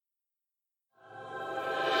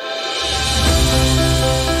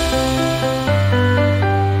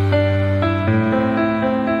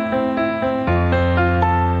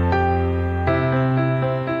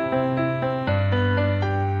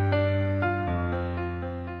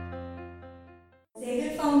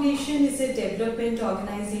Foundation is a development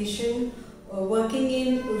organization working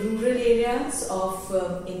in rural areas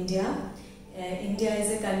of India. India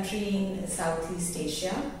is a country in Southeast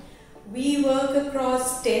Asia. We work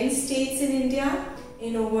across 10 states in India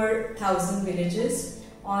in over 1,000 villages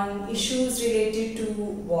on issues related to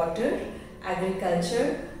water,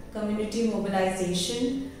 agriculture, community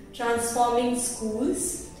mobilization, transforming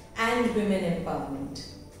schools and women empowerment.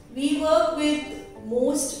 We work with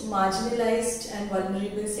most marginalized and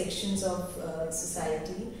vulnerable sections of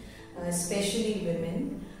society, especially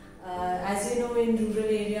women. As you know, in rural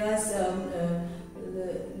areas,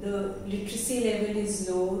 the literacy level is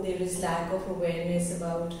low, there is lack of awareness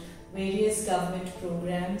about various government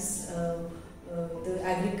programs. The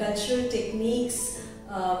agricultural techniques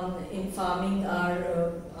in farming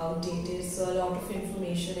are outdated, so a lot of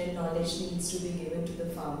information and knowledge needs to be given to the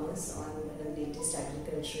farmers on latest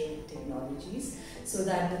agricultural technologies so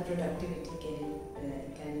that the productivity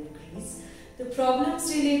can increase. The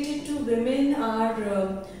problems related to women are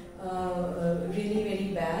really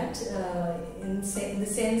very bad in the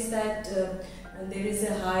sense that there is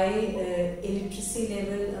a high illiteracy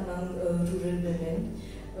level among rural women.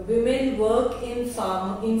 Women work in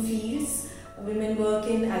fields, women work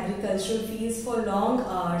in agricultural fields for long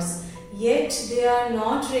hours, yet they are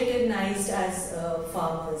not recognized as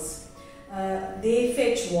farmers. They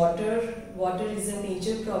fetch water. Water is a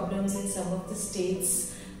major problem in some of the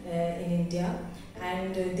states in India,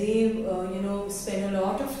 and they spend a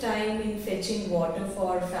lot of time in fetching water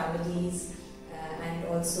for families and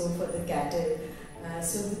also for the cattle.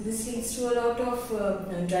 So this leads to a lot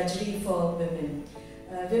of drudgery for women.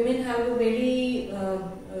 Women have a very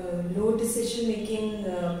low decision-making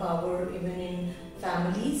power even in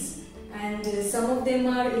families, and some of them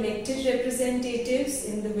are elected representatives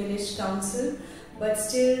in the village council, but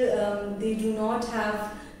still they do not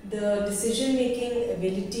have the decision-making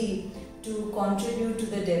ability to contribute to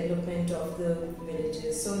the development of the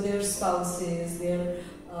villages. So their spouses, their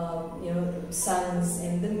sons,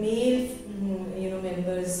 and the male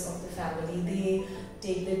members of the family, they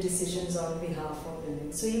take the decisions on behalf of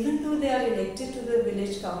women. So even though they are elected to the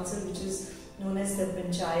village council, which is known as the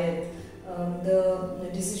panchayat, the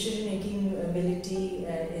decision-making ability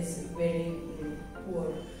is very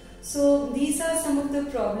poor. So these are some of the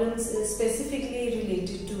problems specifically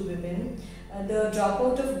related to women. The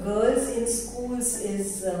dropout of girls in schools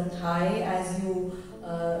is high as in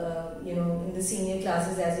the senior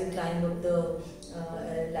classes, as you climb up the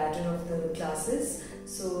ladder of the classes.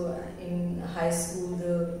 So in high school,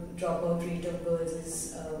 the dropout rate of girls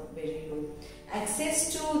is very low.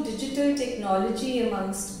 Access to digital technology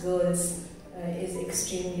amongst girls is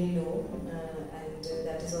extremely low, and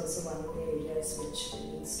that is also one of the areas which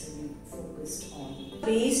needs to be focused on.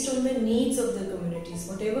 Based on the needs of the communities,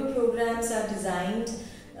 whatever programs are designed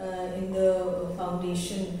in the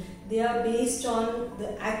foundation, they are based on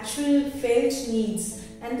the actual felt needs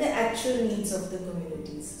and the actual needs of the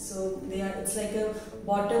communities. So it's like a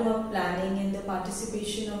bottom-up planning, and the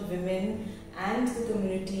participation of women and the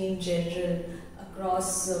community in general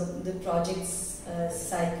across the project's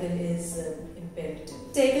cycle is imperative.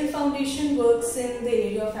 Sehgal Foundation works in the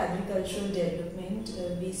area of agricultural development.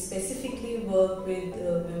 We specifically work with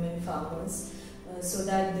women farmers so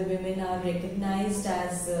that the women are recognized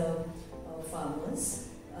as farmers.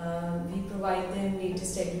 We provide them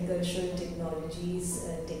latest agricultural technologies,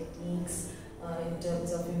 techniques in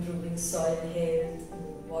terms of improving soil health,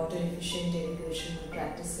 water efficient irrigation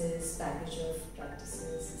practices, package of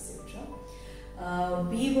practices, etc.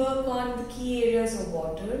 We work on the key areas of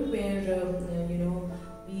water where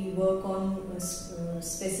we work on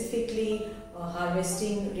specifically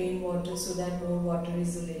harvesting rainwater so that more water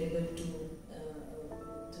is available to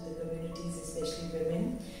the communities, especially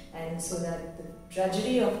women, and so that the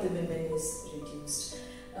drudgery of the women is reduced.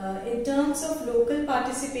 In terms of local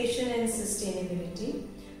participation and sustainability,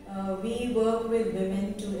 we work with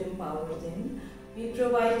women to empower them. We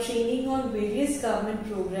provide training on various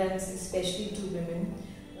government programs, especially to women,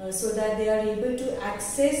 so that they are able to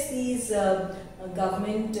access these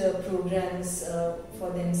government programs for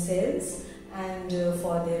themselves and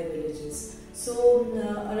for their villages. So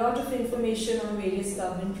a lot of information on various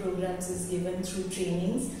government programs is given through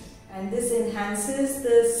trainings, and this enhances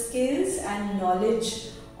the skills and knowledge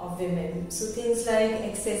of women. So things like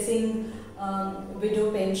accessing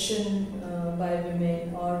widow pension by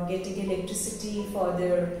women, or getting electricity for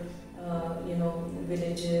their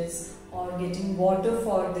villages, or getting water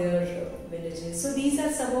for their villages. So these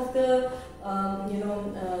are some of the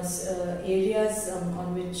areas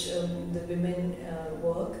on which the women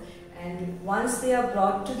work, And once they are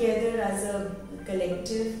brought together as a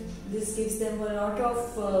collective, this gives them a lot of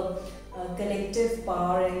collective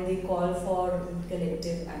power, and they call for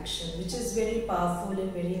collective action, which is very powerful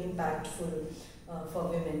and very impactful for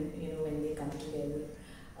women, when they come together.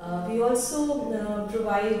 We also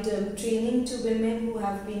provide training to women who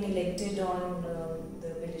have been elected on the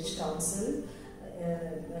village council,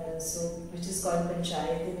 which is called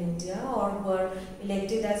Panchayat in India, or who are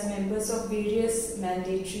elected as members of various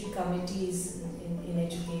mandatory committees in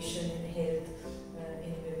education and health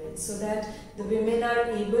in women, so that the women are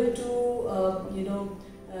able to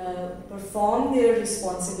perform their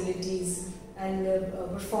responsibilities and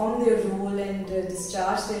perform their role and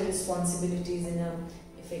discharge their responsibilities in an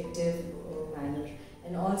effective manner.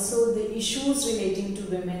 And also the issues relating to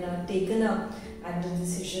women are taken up at the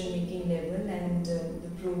decision making level, and the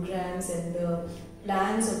programs and the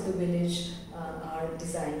plans of the village are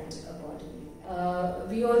designed accordingly.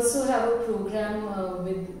 We also have a program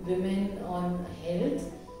with women on health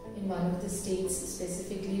in one of the states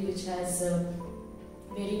specifically, which has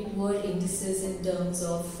very poor indices in terms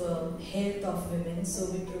of health of women.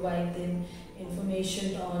 So we provide them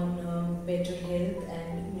information on better health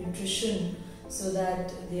and nutrition, so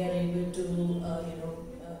that they are able to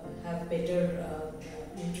have better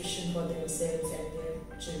nutrition for themselves and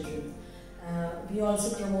their children. We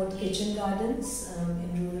also promote kitchen gardens in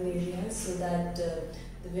rural areas, so that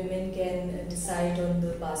the women can decide on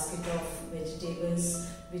the basket of vegetables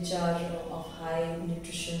which are of high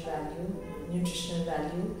nutritional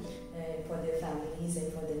value for their families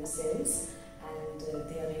and for themselves, and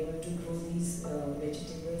they are able to grow these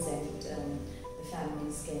vegetables, and the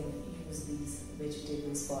families can use these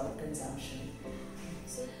vegetables for consumption.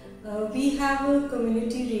 So, we have a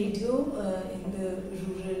community radio in the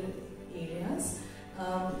rural areas.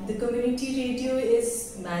 The community radio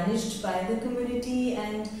is managed by the community,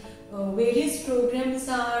 and various programs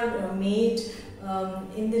are made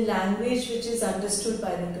in the language which is understood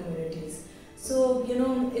by the communities. So,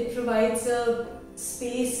 it provides a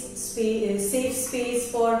safe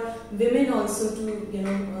space for women also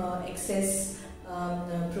to access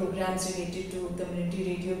programs related to community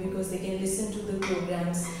radio, because they can listen to the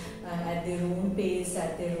programs at their own pace,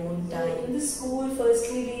 at their own time. In the school,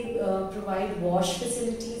 firstly, we provide wash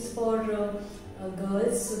facilities for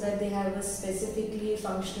girls, so that they have a specifically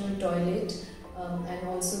functional toilet, and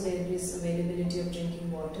also there is availability of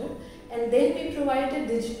drinking water. And then we provide a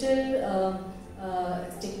digital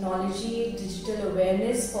technology, digital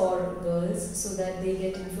awareness for girls, so that they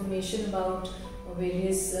get information about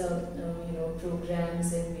various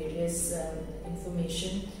programs and various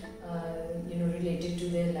information related to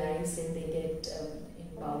their lives, and they get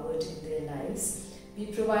empowered in their lives. We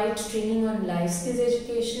provide training on life skills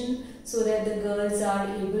education, so that the girls are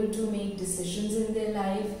able to make decisions in their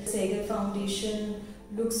life. Sehgal Foundation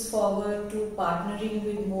looks forward to partnering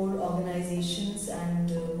with more organizations and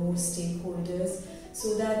more stakeholders,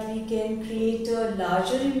 so that we can create a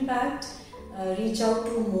larger impact, reach out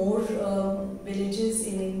to more villages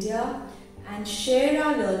in India, and share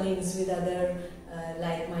our learnings with other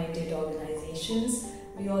like-minded organizations.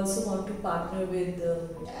 We also want to partner with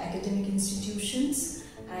academic institutions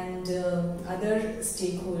and other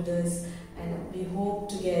stakeholders, and we hope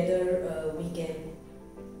together we can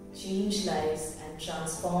change lives and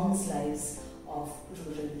transform lives of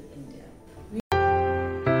rural India.